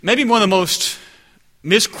Maybe one of the most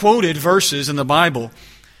misquoted verses in the Bible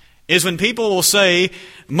is when people will say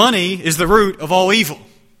money is the root of all evil,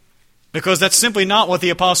 because that's simply not what the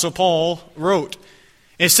Apostle Paul wrote.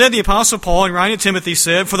 Instead, the Apostle Paul in writing to Timothy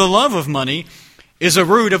said, "For the love of money is a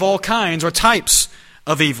root of all kinds or types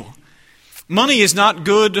of evil." Money is not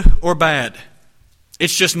good or bad.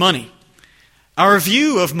 It's just money. Our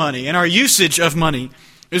view of money and our usage of money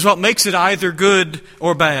is what makes it either good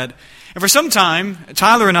or bad. And for some time,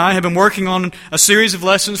 Tyler and I have been working on a series of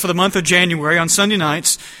lessons for the month of January on Sunday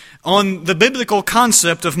nights on the biblical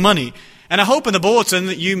concept of money. And I hope in the bulletin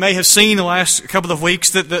that you may have seen the last couple of weeks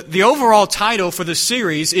that the overall title for this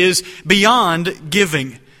series is Beyond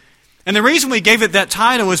Giving. And the reason we gave it that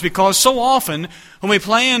title is because so often when we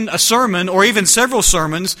plan a sermon or even several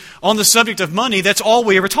sermons on the subject of money, that's all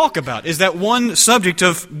we ever talk about, is that one subject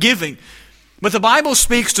of giving. But the Bible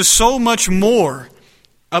speaks to so much more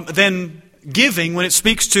than giving when it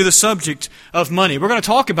speaks to the subject of money. We're going to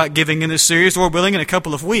talk about giving in this series, Lord willing, in a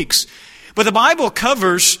couple of weeks. But the Bible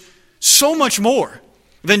covers so much more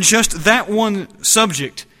than just that one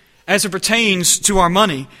subject as it pertains to our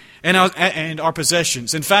money and our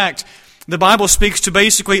possessions. In fact, the Bible speaks to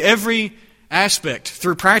basically every aspect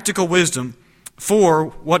through practical wisdom for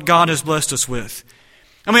what God has blessed us with.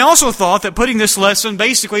 And we also thought that putting this lesson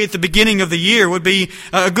basically at the beginning of the year would be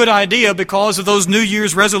a good idea because of those New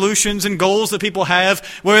Year's resolutions and goals that people have,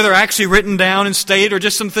 whether they're actually written down and stated or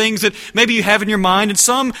just some things that maybe you have in your mind, and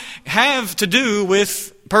some have to do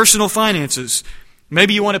with personal finances.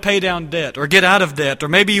 Maybe you want to pay down debt or get out of debt, or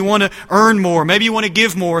maybe you want to earn more, maybe you want to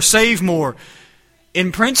give more, save more.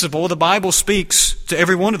 In principle, the Bible speaks to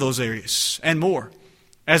every one of those areas and more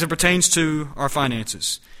as it pertains to our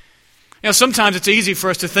finances. You know, sometimes it's easy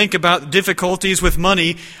for us to think about difficulties with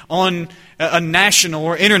money on a national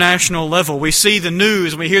or international level. We see the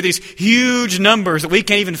news and we hear these huge numbers that we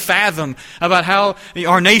can't even fathom about how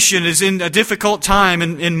our nation is in a difficult time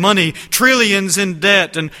in money, trillions in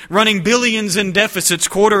debt and running billions in deficits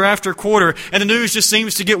quarter after quarter. And the news just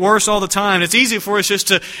seems to get worse all the time. It's easy for us just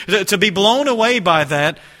to be blown away by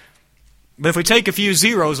that. But if we take a few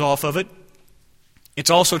zeros off of it,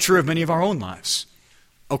 it's also true of many of our own lives.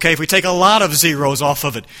 Okay, if we take a lot of zeros off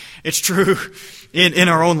of it, it's true in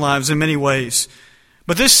our own lives in many ways.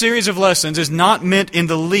 But this series of lessons is not meant in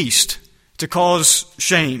the least to cause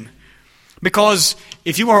shame. Because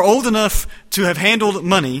if you are old enough to have handled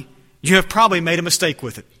money, you have probably made a mistake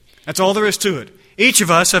with it. That's all there is to it. Each of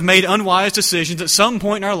us have made unwise decisions at some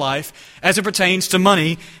point in our life as it pertains to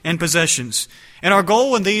money and possessions. And our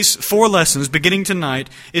goal in these 4 lessons beginning tonight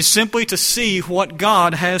is simply to see what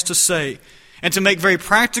God has to say, and to make very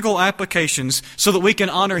practical applications so that we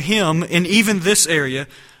can honor Him in even this area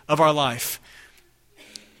of our life.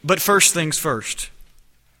 But first things first.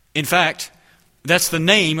 In fact, that's the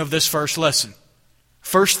name of this first lesson.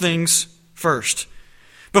 First things first.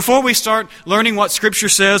 Before we start learning what Scripture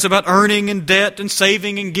says about earning and debt and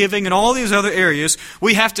saving and giving and all these other areas,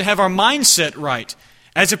 we have to have our mindset right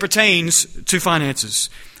as it pertains to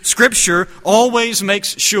finances. Scripture always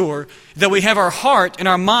makes sure that we have our heart and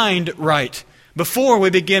our mind right before we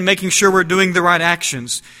begin making sure we're doing the right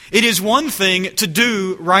actions. It is one thing to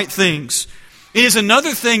do right things. It is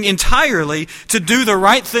another thing entirely to do the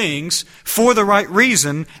right things for the right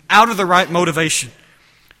reason, out of the right motivation.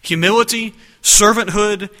 Humility,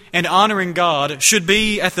 servanthood, and honoring God should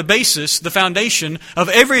be at the basis, the foundation of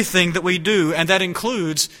everything that we do, and that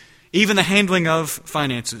includes even the handling of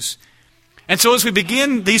finances. And so as we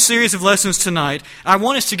begin these series of lessons tonight, I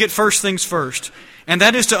want us to get first things first. And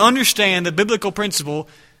that is to understand the biblical principle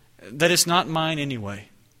that it's not mine anyway.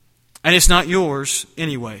 And it's not yours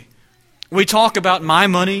anyway. We talk about my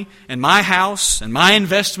money and my house and my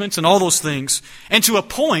investments and all those things. And to a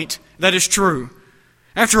point, that is true.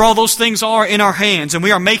 After all, those things are in our hands and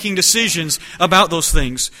we are making decisions about those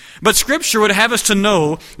things. But Scripture would have us to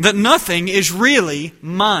know that nothing is really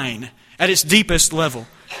mine at its deepest level.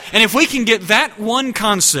 And if we can get that one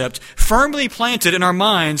concept firmly planted in our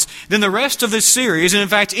minds, then the rest of this series, and in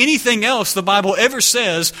fact anything else the Bible ever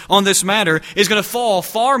says on this matter, is going to fall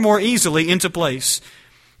far more easily into place.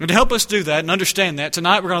 And to help us do that and understand that,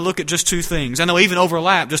 tonight we're going to look at just 2 things. And they'll even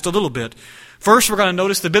overlap just a little bit. First, we're going to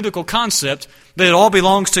notice the biblical concept that it all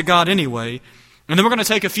belongs to God anyway. And then we're going to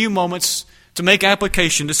take a few moments to make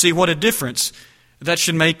application to see what a difference that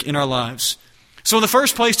should make in our lives. So in the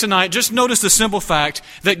first place tonight, just notice the simple fact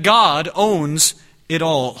that God owns it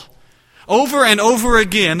all. Over and over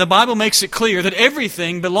again, the Bible makes it clear that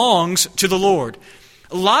everything belongs to the Lord.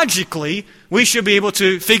 logically, we should be able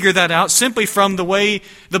to figure that out simply from the way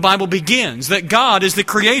the Bible begins, that God is the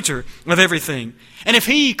creator of everything. And if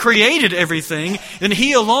He created everything, then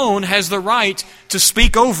He alone has the right to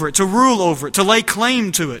speak over it, to rule over it, to lay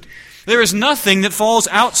claim to it. There is nothing that falls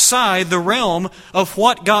outside the realm of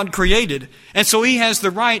what God created. And so He has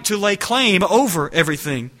the right to lay claim over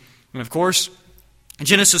everything. And of course,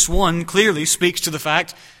 Genesis 1 clearly speaks to the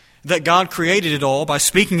fact that God created it all by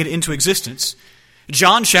speaking it into existence.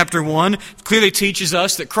 John chapter 1 clearly teaches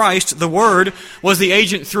us that Christ, the Word, was the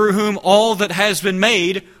agent through whom all that has been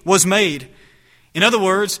made was made. In other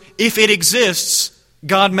words, if it exists,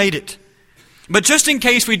 God made it. But just in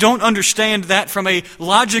case we don't understand that from a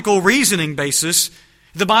logical reasoning basis,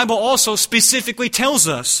 the Bible also specifically tells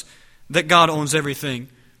us that God owns everything.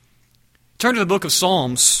 Turn to the book of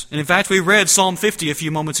Psalms. And in fact, we read Psalm 50 a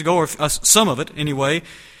few moments ago, or some of it anyway.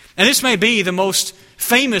 And this may be the most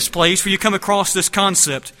famous place where you come across this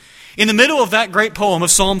concept. In the middle of that great poem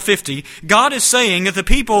of Psalm 50, God is saying that the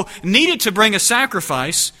people needed to bring a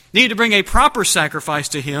sacrifice, needed to bring a proper sacrifice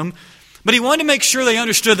to Him, but He wanted to make sure they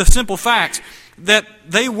understood the simple fact that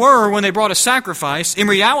they were, when they brought a sacrifice, in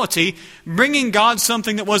reality, bringing God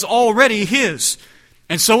something that was already His.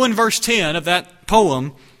 And so in verse 10 of that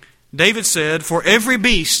poem, David said, "For every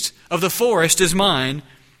beast of the forest is mine,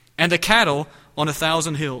 and the cattle on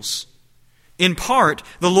 1,000 hills." In part,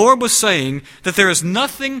 the Lord was saying that there is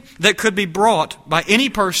nothing that could be brought by any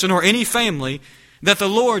person or any family that the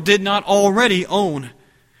Lord did not already own.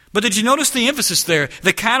 But did you notice the emphasis there?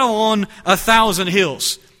 The cattle on 1,000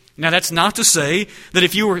 hills. Now that's not to say that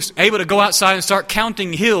if you were able to go outside and start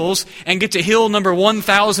counting hills and get to hill number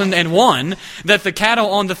 1,001, that the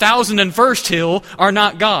cattle on the 1,001st hill are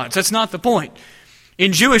not God's. That's not the point.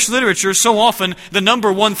 In Jewish literature, so often the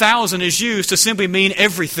number 1,000 is used to simply mean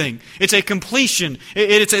everything. It's a completion.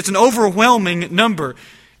 It's an overwhelming number.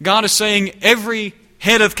 God is saying every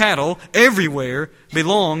head of cattle everywhere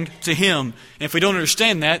belonged to Him. And if we don't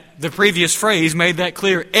understand that, the previous phrase made that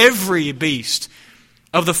clear. Every beast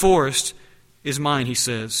of the forest is mine, He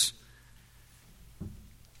says.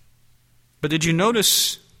 But did you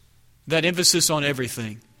notice that emphasis on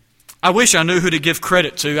everything? I wish I knew who to give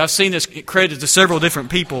credit to. I've seen this credit to several different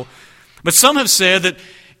people. But some have said that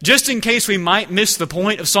just in case we might miss the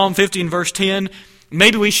point of Psalm 50 and verse 10,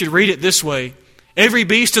 maybe we should read it this way. Every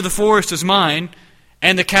beast of the forest is mine,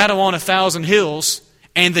 and the cattle on 1,000 hills,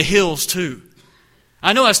 and the hills too.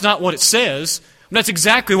 I know that's not what it says, but that's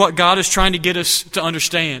exactly what God is trying to get us to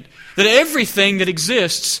understand. That everything that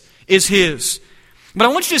exists is His. But I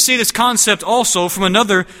want you to see this concept also from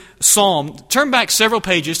another psalm. Turn back several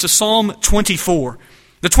pages to Psalm 24,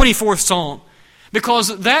 the 24th Psalm. Because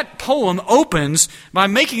that poem opens by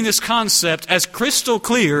making this concept as crystal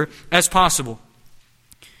clear as possible.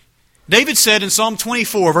 David said in Psalm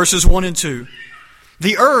 24, verses 1 and 2,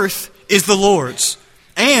 "The earth is the Lord's,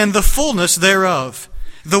 and the fullness thereof,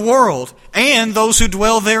 the world, and those who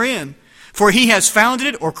dwell therein. For He has founded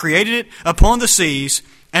it," or created it, "upon the seas,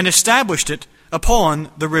 and established it upon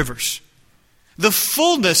the rivers." The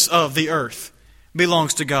fullness of the earth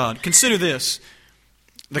belongs to God. Consider this.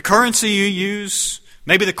 The currency you use,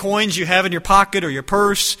 maybe the coins you have in your pocket or your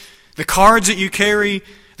purse, the cards that you carry,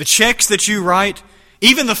 the checks that you write,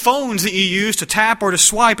 even the phones that you use to tap or to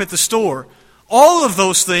swipe at the store, all of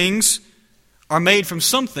those things are made from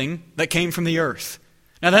something that came from the earth.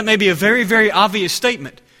 Now that may be a very, very obvious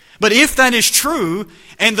statement. But if that is true,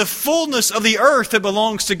 and the fullness of the earth that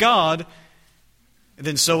belongs to God,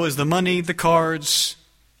 then so is the money, the cards,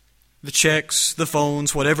 the checks, the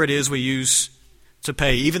phones, whatever it is we use to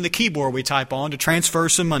pay. Even the keyboard we type on to transfer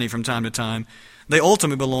some money from time to time. They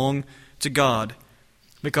ultimately belong to God,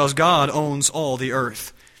 because God owns all the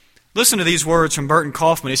earth. Listen to these words from Burton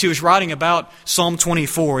Kaufman. As he was writing about Psalm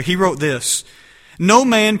 24, he wrote this: "No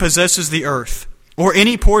man possesses the earth, or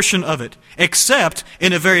any portion of it, except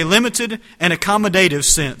in a very limited and accommodative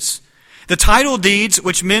sense. The title deeds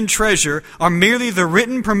which men treasure are merely the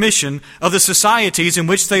written permission of the societies in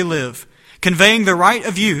which they live, conveying the right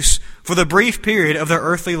of use for the brief period of their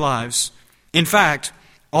earthly lives. In fact,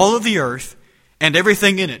 all of the earth and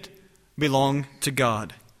everything in it belong to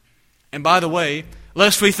God." And by the way,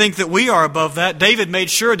 lest we think that we are above that, David made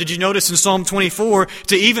sure, did you notice in Psalm 24,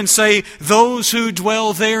 to even say, "Those who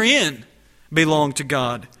dwell therein belong to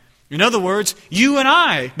God." In other words, you and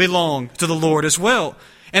I belong to the Lord as well.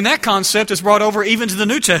 And that concept is brought over even to the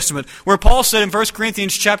New Testament, where Paul said in 1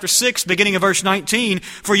 Corinthians chapter 6, beginning of verse 19,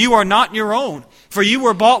 "For you are not your own, for you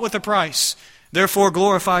were bought with a price. Therefore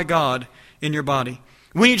glorify God in your body."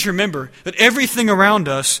 We need to remember that everything around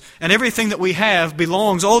us and everything that we have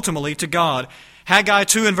belongs ultimately to God. Haggai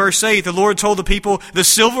 2 and verse 8, the Lord told the people, the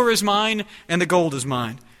silver is mine and the gold is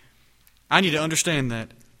mine. I need to understand that.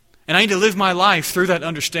 And I need to live my life through that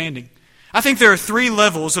understanding. I think there are 3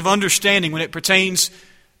 levels of understanding when it pertains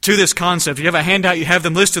to this concept. If you have a handout, you have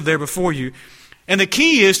them listed there before you. And the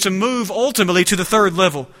key is to move ultimately to the 3rd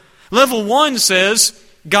level. Level 1 says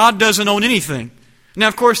God doesn't own anything. Now,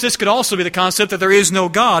 of course, this could also be the concept that there is no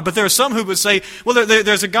God, but there are some who would say, well,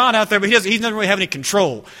 there's a God out there, but he doesn't really have any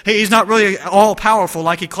control. He's not really all-powerful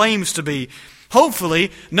like he claims to be.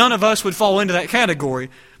 Hopefully, none of us would fall into that category,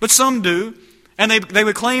 but some do, and they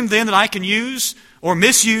would claim then that I can use or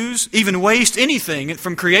misuse, even waste anything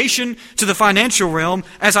from creation to the financial realm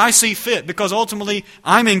as I see fit, because ultimately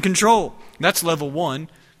I'm in control. That's level 1.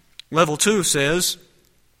 Level 2 says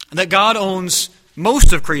that God owns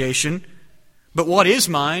most of creation, but what is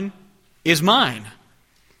mine is mine.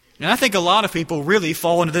 And I think a lot of people really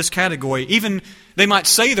fall into this category. Even they might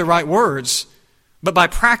say the right words, but by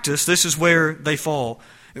practice, this is where they fall.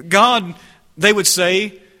 God, they would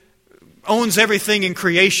say, owns everything in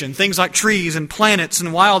creation, things like trees and planets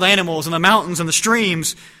and wild animals and the mountains and the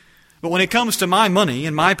streams. But when it comes to my money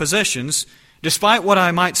and my possessions, despite what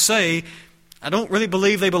I might say, I don't really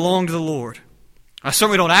believe they belong to the Lord. I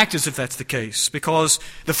certainly don't act as if that's the case, because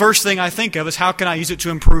the first thing I think of is how can I use it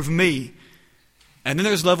to improve me? And then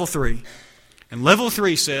there's level 3. And level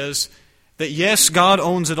 3 says that yes, God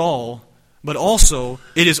owns it all, but also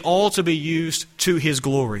it is all to be used to His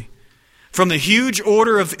glory. From the huge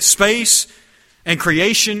order of space and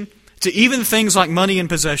creation to even things like money and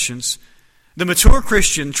possessions, the mature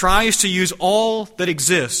Christian tries to use all that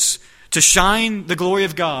exists to shine the glory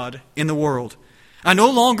of God in the world. I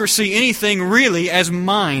no longer see anything really as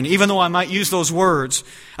mine, even though I might use those words.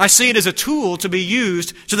 I see it as a tool to be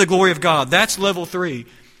used to the glory of God. That's level 3,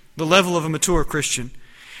 the level of a mature Christian.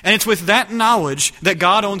 And it's with that knowledge that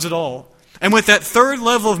God owns it all, and with that 3rd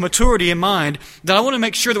level of maturity in mind, that I want to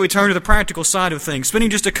make sure that we turn to the practical side of things,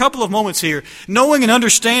 spending just a couple of moments here, knowing and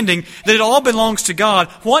understanding that it all belongs to God.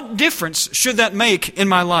 What difference should that make in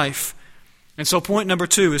my life? And so point number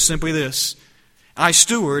 2 is simply this: I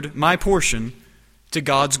steward my portion to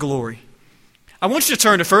God's glory. I want you to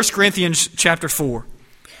turn to 1 Corinthians chapter 4.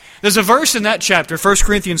 There's a verse in that chapter, 1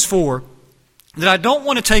 Corinthians 4, that I don't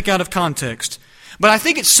want to take out of context, but I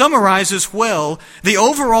think it summarizes well the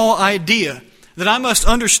overall idea that I must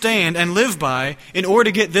understand and live by in order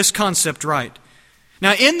to get this concept right.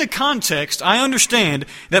 Now, in the context, I understand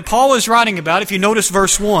that Paul is writing about, if you notice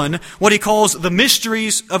verse 1, what he calls the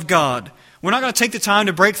mysteries of God. We're not going to take the time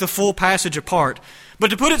to break the full passage apart, but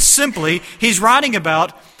to put it simply, he's writing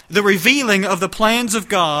about the revealing of the plans of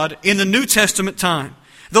God in the New Testament time.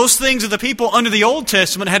 Those things that the people under the Old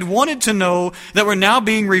Testament had wanted to know that were now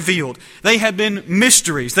being revealed. They had been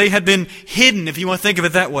mysteries. They had been hidden, if you want to think of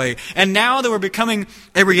it that way. And now they were becoming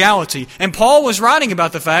a reality. And Paul was writing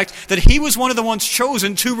about the fact that he was one of the ones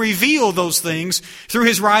chosen to reveal those things through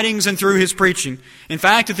his writings and through his preaching. In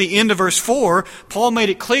fact, at the end of verse 4, Paul made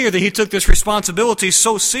it clear that he took this responsibility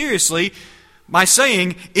so seriously by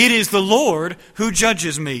saying, "It is the Lord who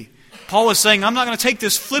judges me." Paul is saying, I'm not going to take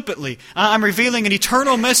this flippantly. I'm revealing an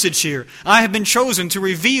eternal message here. I have been chosen to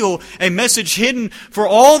reveal a message hidden for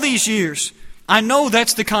all these years. I know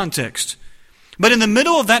that's the context. But in the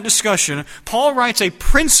middle of that discussion, Paul writes a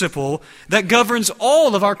principle that governs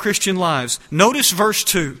all of our Christian lives. Notice verse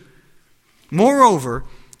 2. Moreover,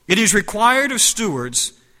 it is required of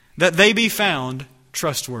stewards that they be found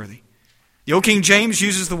trustworthy. The Old King James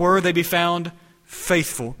uses the word they be found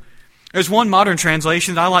faithful. There's one modern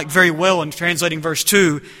translation that I like very well in translating verse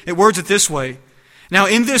 2. It words it this way: Now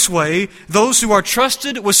in this way, those who are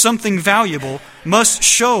trusted with something valuable must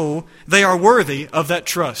show they are worthy of that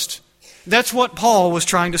trust. That's what Paul was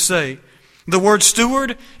trying to say. The word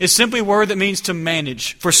steward is simply a word that means to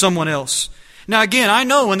manage for someone else. Now again, I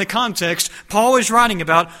know in the context, Paul is writing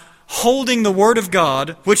about holding the Word of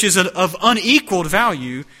God, which is of unequaled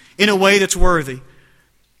value, in a way that's worthy.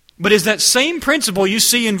 But is that same principle you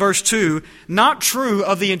see in verse 2 not true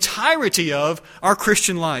of the entirety of our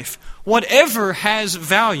Christian life? Whatever has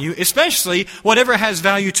value, especially whatever has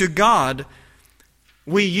value to God,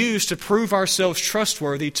 we use to prove ourselves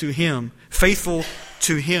trustworthy to Him, faithful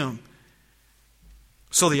to Him.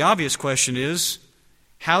 So the obvious question is,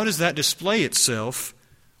 how does that display itself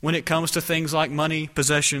when it comes to things like money,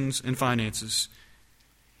 possessions, and finances?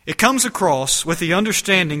 It comes across with the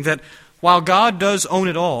understanding that while God does own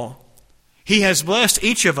it all, He has blessed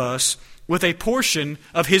each of us with a portion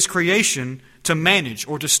of His creation to manage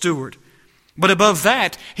or to steward. But above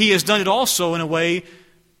that, He has done it also in a way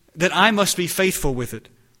that I must be faithful with it.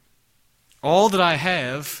 All that I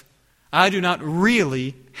have, I do not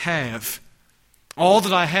really have. All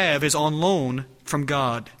that I have is on loan from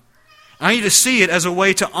God. I need to see it as a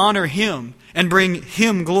way to honor Him and bring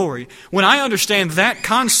Him glory. When I understand that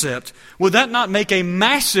concept, would that not make a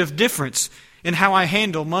massive difference in how I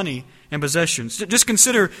handle money and possessions? Just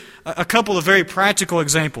consider a couple of very practical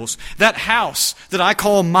examples. That house that I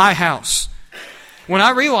call my house. When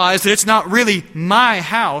I realize that it's not really my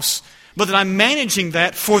house, but that I'm managing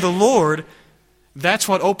that for the Lord, that's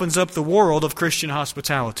what opens up the world of Christian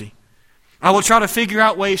hospitality. I will try to figure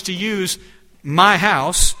out ways to use my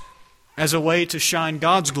house as a way to shine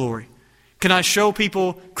God's glory. Can I show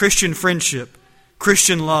people Christian friendship,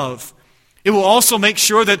 Christian love? It will also make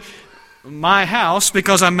sure that my house,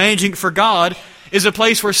 because I'm managing it for God, is a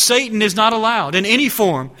place where Satan is not allowed in any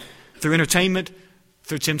form, through entertainment,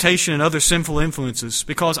 through temptation and other sinful influences,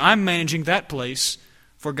 because I'm managing that place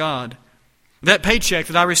for God. That paycheck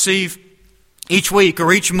that I receive each week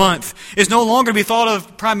or each month is no longer to be thought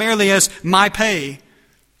of primarily as my pay.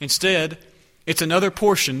 Instead, it's another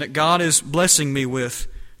portion that God is blessing me with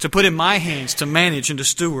to put in my hands to manage and to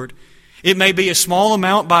steward. It may be a small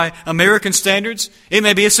amount by American standards. It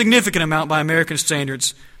may be a significant amount by American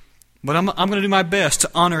standards. But I'm going to do my best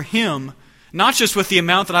to honor Him, not just with the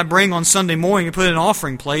amount that I bring on Sunday morning and put in an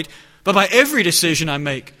offering plate, but by every decision I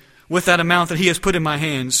make with that amount that He has put in my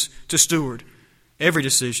hands to steward. Every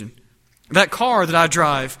decision. That car that I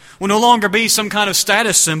drive will no longer be some kind of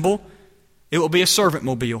status symbol. It will be a servant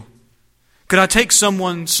mobile. Could I take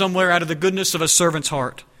someone somewhere out of the goodness of a servant's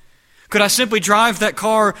heart? Could I simply drive that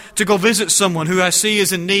car to go visit someone who I see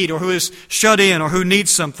is in need or who is shut in or who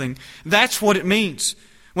needs something? That's what it means.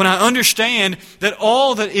 When I understand that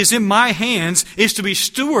all that is in my hands is to be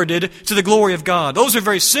stewarded to the glory of God. Those are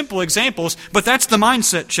very simple examples, but that's the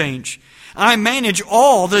mindset change. I manage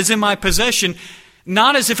all that is in my possession,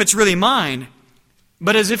 not as if it's really mine,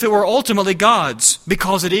 but as if it were ultimately God's,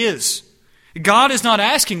 because it is. God is not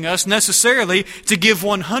asking us necessarily to give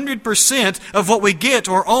 100% of what we get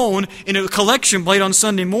or own in a collection plate on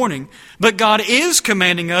Sunday morning. But God is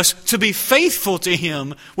commanding us to be faithful to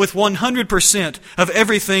Him with 100% of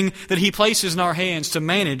everything that He places in our hands to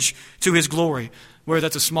manage to His glory, whether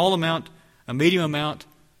that's a small amount, a medium amount,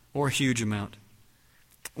 or a huge amount.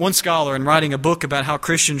 One scholar, in writing a book about how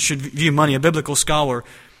Christians should view money, a biblical scholar,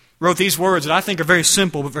 wrote these words that I think are very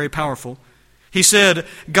simple but very powerful. He said,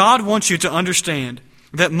 God wants you to understand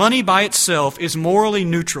that money by itself is morally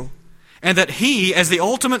neutral, and that He, as the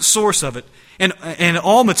ultimate source of it and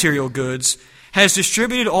all material goods, has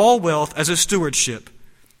distributed all wealth as a stewardship.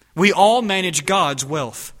 We all manage God's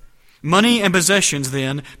wealth. Money and possessions,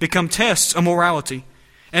 then, become tests of morality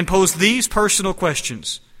and pose these personal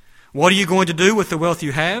questions. What are you going to do with the wealth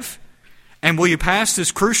you have? And will you pass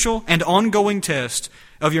this crucial and ongoing test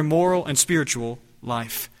of your moral and spiritual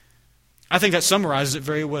life? I think that summarizes it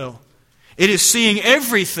very well. It is seeing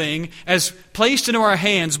everything as placed into our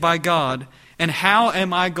hands by God, and how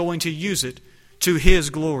am I going to use it to His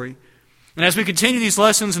glory? And as we continue these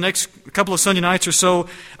lessons the next couple of Sunday nights or so,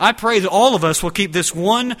 I pray that all of us will keep this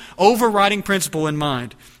one overriding principle in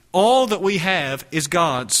mind. All that we have is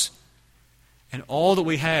God's, and all that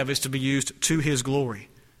we have is to be used to His glory.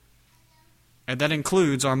 And that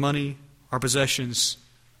includes our money, our possessions,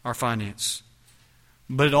 our finance.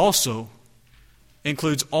 But it also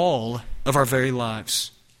includes all of our very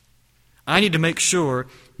lives. I need to make sure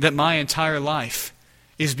that my entire life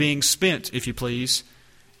is being spent, if you please,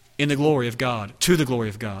 in the glory of God, to the glory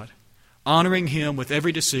of God, honoring Him with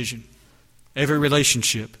every decision, every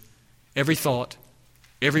relationship, every thought,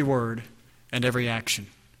 every word, and every action.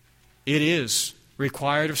 It is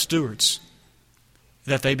required of stewards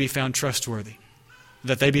that they be found trustworthy,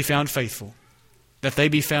 that they be found faithful, that they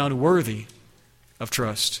be found worthy of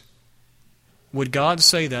trust. Would God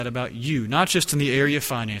say that about you, not just in the area of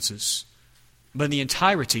finances, but in the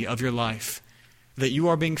entirety of your life, that you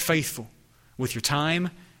are being faithful with your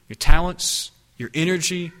time, your talents, your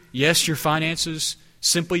energy, yes, your finances,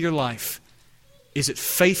 simply your life? Is it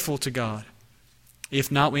faithful to God?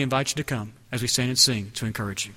 If not, we invite you to come as we stand and sing to encourage you.